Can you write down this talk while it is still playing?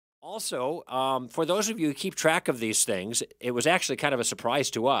Also, for those of you who keep track of these things, it was actually kind of a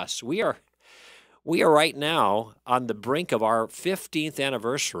surprise to us. We are right now on the brink of our 15th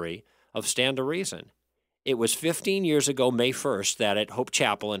anniversary of Stand to Reason. It was 15 years ago, May 1st, that at Hope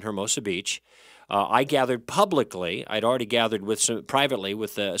Chapel in Hermosa Beach, I gathered publicly. I'd already gathered privately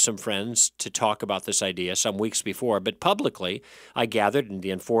with some friends to talk about this idea some weeks before, but publicly I gathered, and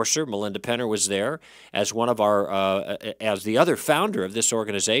the enforcer, Melinda Penner, was there as one of as the other founder of this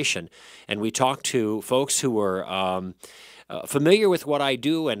organization, and we talked to folks who were familiar with what I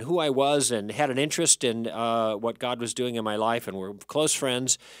do and who I was, and had an interest in what God was doing in my life, and were close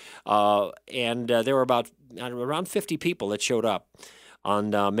friends. There were about around 50 people that showed up on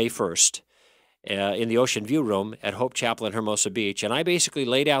May 1st in the Ocean View Room at Hope Chapel in Hermosa Beach, and I basically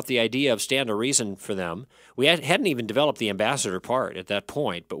laid out the idea of Stand to Reason for them. We hadn't even developed the ambassador part at that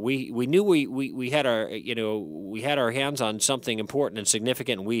point, but we knew we had our hands on something important and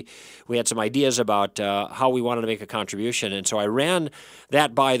significant. And we had some ideas about how we wanted to make a contribution, and so I ran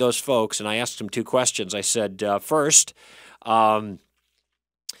that by those folks, and I asked them two questions. I said, first,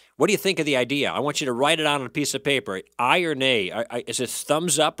 what do you think of the idea? I want you to write it out on a piece of paper. Aye or nay? Is it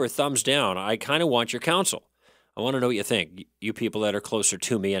thumbs up or thumbs down? I kind of want your counsel. I want to know what you think, you people that are closer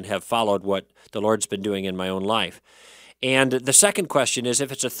to me and have followed what the Lord's been doing in my own life. And the second question is,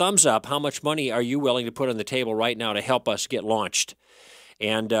 if it's a thumbs up, how much money are you willing to put on the table right now to help us get launched?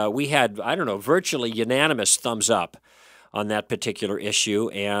 And we had, virtually unanimous thumbs up on that particular issue.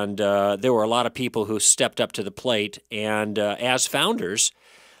 And there were a lot of people who stepped up to the plate and, as founders,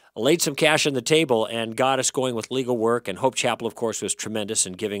 laid some cash on the table and got us going with legal work. And Hope Chapel, of course, was tremendous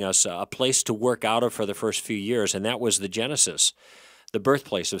in giving us a place to work out of for the first few years. And that was the genesis, the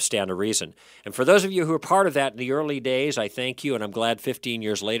birthplace of Stand to Reason. And for those of you who were part of that in the early days, I thank you. And I'm glad 15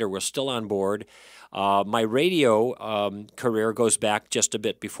 years later we're still on board. My radio career goes back just a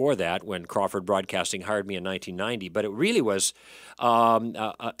bit before that, when Crawford Broadcasting hired me in 1990. But it really was,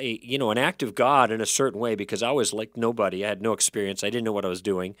 an act of God in a certain way, because I was like nobody. I had no experience. I didn't know what I was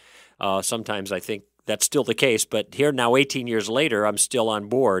doing. Sometimes I think that's still the case. But here now, 18 years later, I'm still on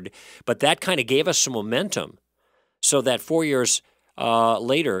board. But that kind of gave us some momentum, so that 4 years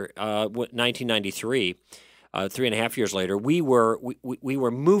later, 1993. 3.5 years later, we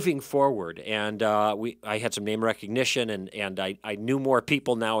were moving forward, and I had some name recognition, and I knew more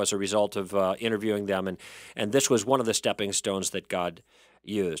people now as a result of interviewing them, and this was one of the stepping stones that God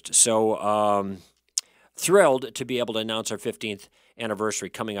used. So thrilled to be able to announce our 15th anniversary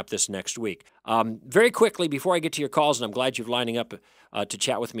coming up this next week. Very quickly, before I get to your calls, and I'm glad you're lining up to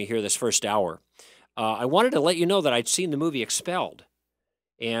chat with me here this first hour, I wanted to let you know that I'd seen the movie Expelled.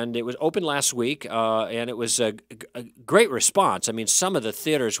 And it was open last week, and it was a great response. I mean, some of the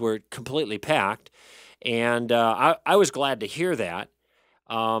theaters were completely packed, and I was glad to hear that.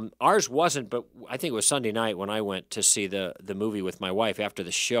 Ours wasn't, but I think it was Sunday night when I went to see the movie with my wife after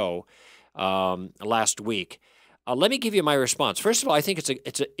the show last week. Let me give you my response. First of all, I think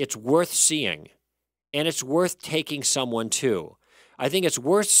it's worth seeing, and it's worth taking someone to. I think it's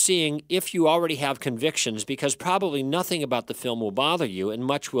worth seeing if you already have convictions, because probably nothing about the film will bother you, and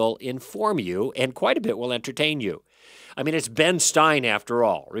much will inform you, and quite a bit will entertain you. I mean, it's Ben Stein, after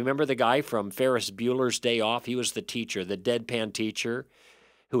all. Remember the guy from Ferris Bueller's Day Off? He was the teacher, the deadpan teacher,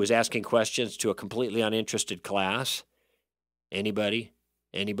 who was asking questions to a completely uninterested class. Anybody?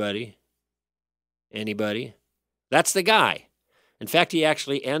 Anybody? Anybody? That's the guy. In fact, he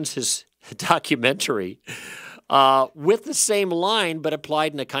actually ends his documentary with the same line, but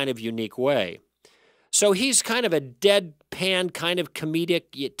applied in a kind of unique way. So he's kind of a deadpan, kind of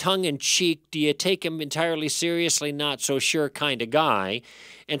comedic, tongue-in-cheek, do you take him entirely seriously, not so sure kind of guy.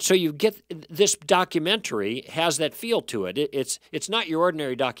 And so you get this documentary has that feel to it. It's not your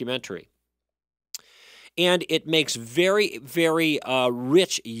ordinary documentary. And it makes very, very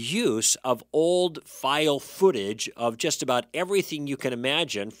rich use of old file footage of just about everything you can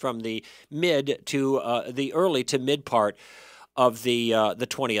imagine from the mid to the early to mid part of the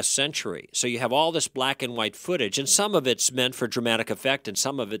 20th century. So you have all this black and white footage, and some of it's meant for dramatic effect, and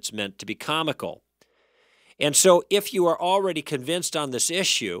some of it's meant to be comical. And so if you are already convinced on this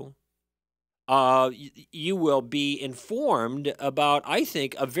issue, you will be informed about, I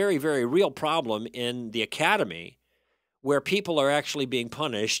think, a very, very real problem in the academy, where people are actually being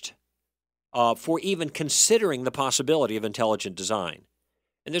punished for even considering the possibility of intelligent design.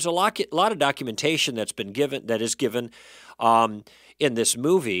 And there's a lot of documentation that is given in this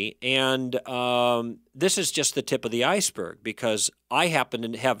movie, and this is just the tip of the iceberg, because I happen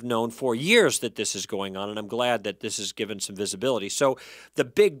to have known for years that this is going on, and I'm glad that this is given some visibility. So the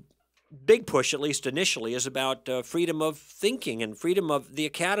big big push, at least initially, is about freedom of thinking and freedom of the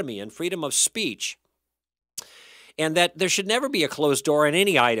academy and freedom of speech. And that there should never be a closed door on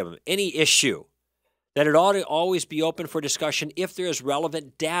any item, any issue, that it ought to always be open for discussion if there is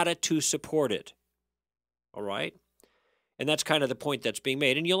relevant data to support it. All right? And that's kind of the point that's being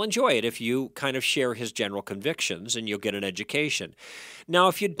made. And you'll enjoy it if you kind of share his general convictions and you'll get an education. Now,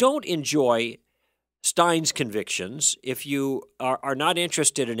 if you don't enjoy Stein's convictions, if you are not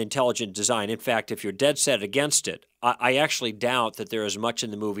interested in intelligent design, in fact, if you're dead set against it, I actually doubt that there is much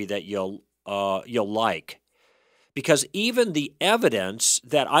in the movie that you'll like. Because even the evidence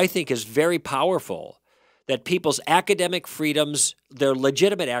that I think is very powerful, that people's academic freedoms, their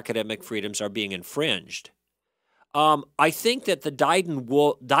legitimate academic freedoms, are being infringed. I think that the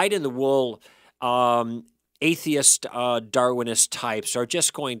dyed-in-the-wool atheist, Darwinist types are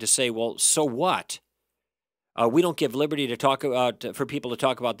just going to say, well, so what? We don't give liberty to talk about for people to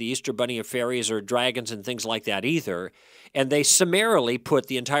talk about the Easter Bunny or fairies or dragons and things like that either. And they summarily put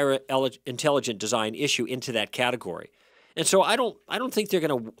the entire intelligent design issue into that category. And so I don't think they're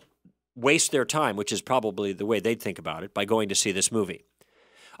going to waste their time, which is probably the way they'd think about it, by going to see this movie.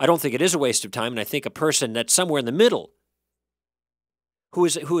 I don't think it is a waste of time, and I think a person that's somewhere in the middle, who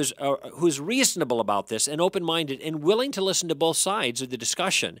is reasonable about this and open-minded and willing to listen to both sides of the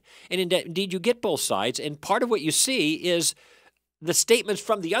discussion. And indeed, you get both sides, and part of what you see is the statements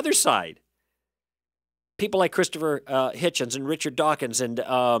from the other side. People like Christopher Hitchens and Richard Dawkins and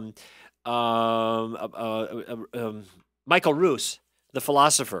Michael Roos, the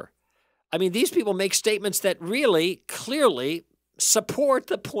philosopher. I mean, these people make statements that really, clearly support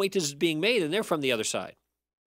the point as being made, and they're from the other side.